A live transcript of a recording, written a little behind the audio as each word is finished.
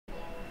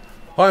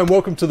Hi and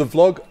welcome to the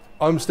vlog.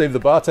 I'm Steve the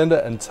bartender,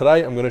 and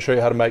today I'm going to show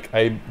you how to make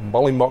a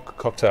Mollymock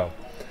cocktail.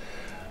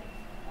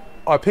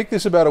 I picked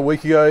this about a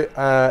week ago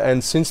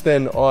and since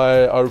then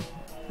I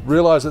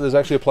realised that there's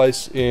actually a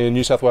place in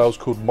New South Wales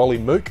called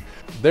Mollymock.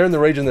 They're in the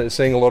region that is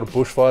seeing a lot of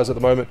bushfires at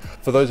the moment.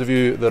 For those of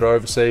you that are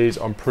overseas,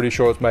 I'm pretty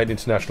sure it's made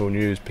international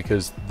news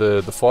because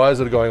the fires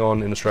that are going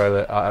on in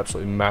Australia are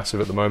absolutely massive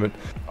at the moment.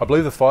 I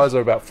believe the fires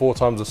are about 4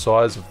 times the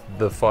size of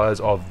the fires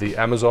of the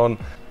Amazon.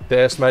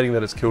 They're estimating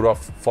that it's killed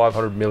off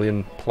 500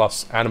 million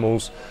plus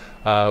animals,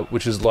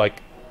 which is like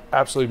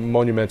absolutely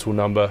monumental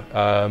number.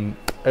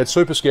 It's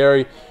super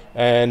scary,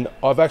 and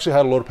I've actually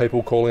had a lot of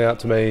people calling out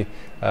to me,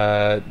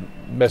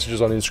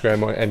 messages on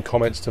Instagram and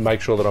comments to make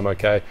sure that I'm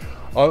okay.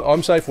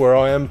 I'm safe where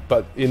I am,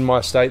 but in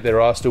my state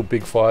there are still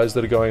big fires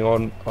that are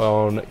going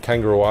on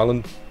Kangaroo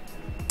Island,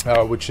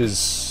 which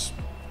is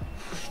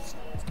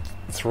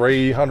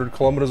 300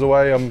 kilometers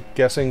away, I'm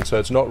guessing, so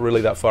it's not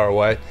really that far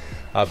away.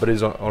 But it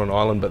is on an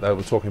island, but they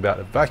were talking about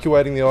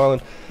evacuating the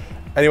island.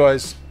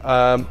 Anyways,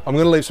 I'm going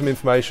to leave some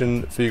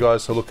information for you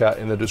guys to look at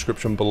in the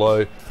description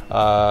below.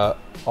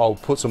 I'll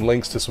put some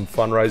links to some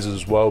fundraisers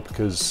as well,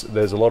 because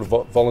there's a lot of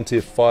volunteer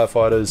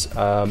firefighters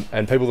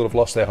and people that have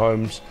lost their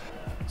homes.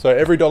 So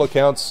every dollar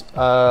counts.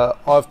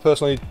 I've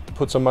personally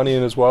put some money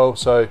in as well,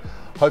 so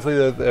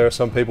hopefully there are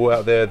some people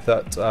out there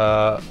that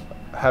are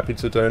happy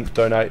to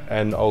donate,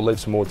 and I'll leave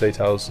some more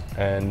details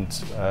and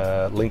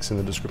links in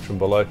the description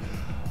below.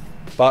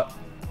 But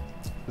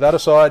that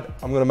aside,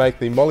 I'm going to make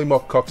the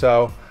Mollymock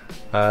cocktail,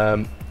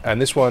 and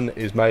this one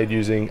is made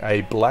using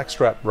a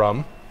blackstrap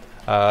rum.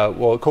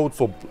 Well, it called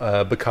for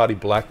Bacardi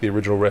Black, the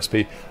original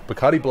recipe.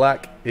 Bacardi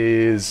Black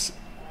it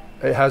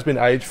has been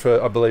aged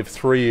for, I believe,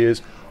 3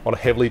 years on a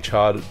heavily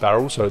charred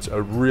barrel, so it's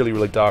a really,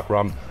 really dark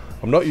rum.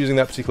 I'm not using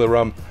that particular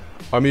rum.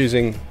 I'm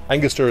using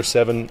Angostura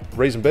 7.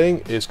 Reason being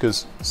is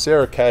because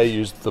Sarah Kay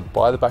used the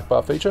buy the back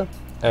bar feature,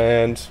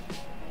 and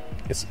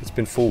it's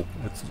been full.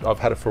 I've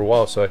had it for a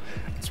while, so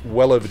it's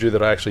well overdue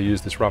that I actually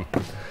use this rum.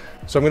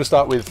 So I'm going to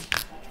start with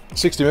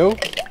 60 ml,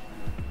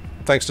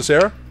 thanks to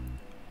Sarah.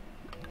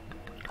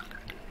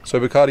 So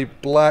Bacardi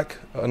Black,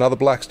 another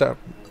black strap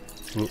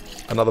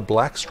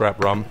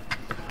rum,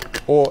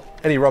 or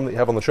any rum that you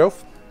have on the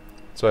shelf.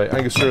 So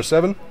Angostura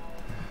 7, and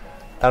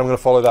I'm going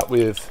to follow that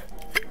with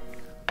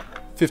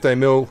 15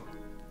 ml,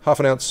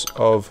 half an ounce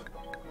of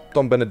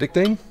Dom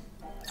Bénédictine,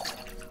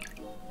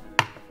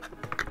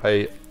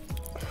 a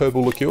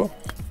Herbal liqueur,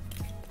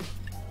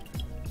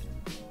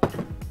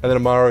 and then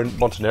Amaro and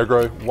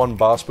Montenegro, 1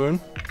 Barspoon.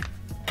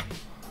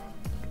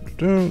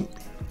 2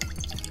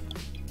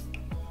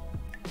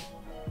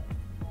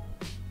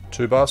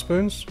 bar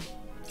spoons.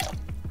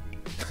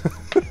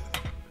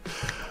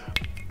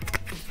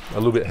 A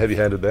little bit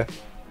heavy-handed there.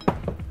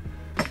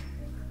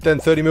 Then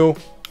 30 ml,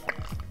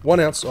 1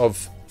 ounce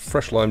of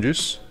fresh lime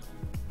juice,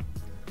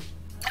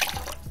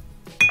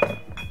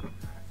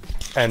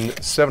 and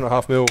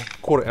 7.5 ml,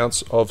 1/4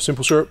 ounce of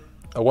simple syrup,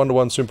 a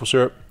 1-to-1 simple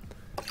syrup.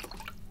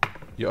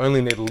 You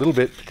only need a little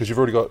bit because you've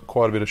already got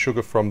quite a bit of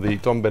sugar from the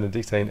Dom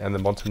Bénédictine and the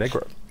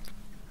Montenegro.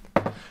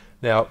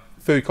 Now,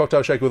 fill your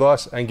cocktail shaker with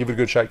ice and give it a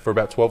good shake for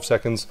about 12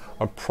 seconds.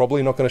 I'm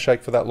probably not going to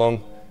shake for that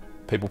long.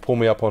 People pull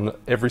me up on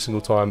every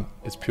single time.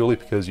 It's purely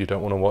because you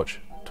don't want to watch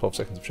 12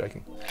 seconds of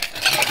shaking.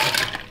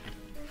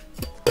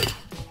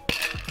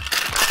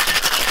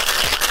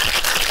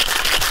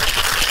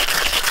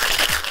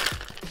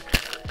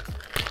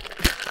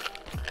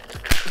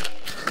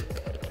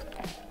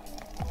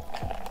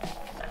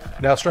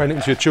 Now strain it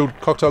into your chilled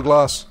cocktail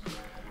glass,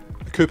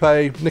 a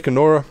coupe, Nick and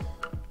Nora,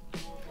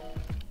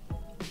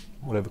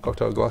 whatever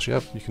cocktail glass you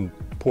have. You can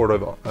pour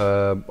it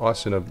over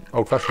ice in an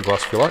old-fashioned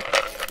glass if you like.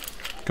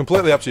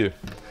 Completely up to you.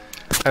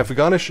 And for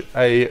garnish,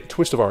 a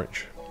twist of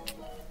orange.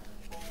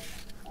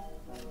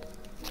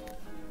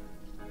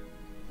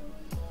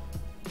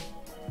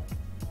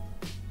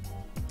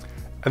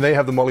 And there you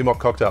have the Mollymock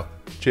cocktail.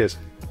 Cheers.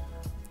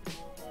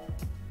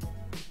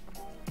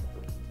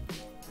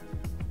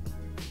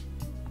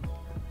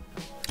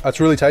 It's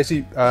really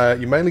tasty.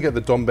 You mainly get the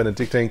Dom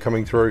Bénédictine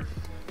coming through.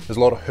 There's a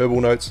lot of herbal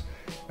notes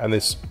and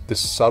this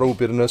subtle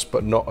bitterness,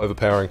 but not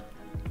overpowering.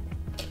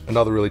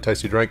 Another really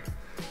tasty drink.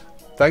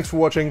 Thanks for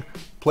watching.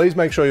 Please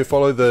make sure you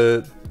follow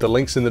the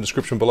links in the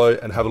description below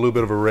and have a little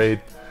bit of a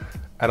read.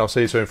 And I'll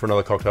see you soon for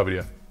another cocktail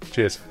video.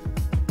 Cheers.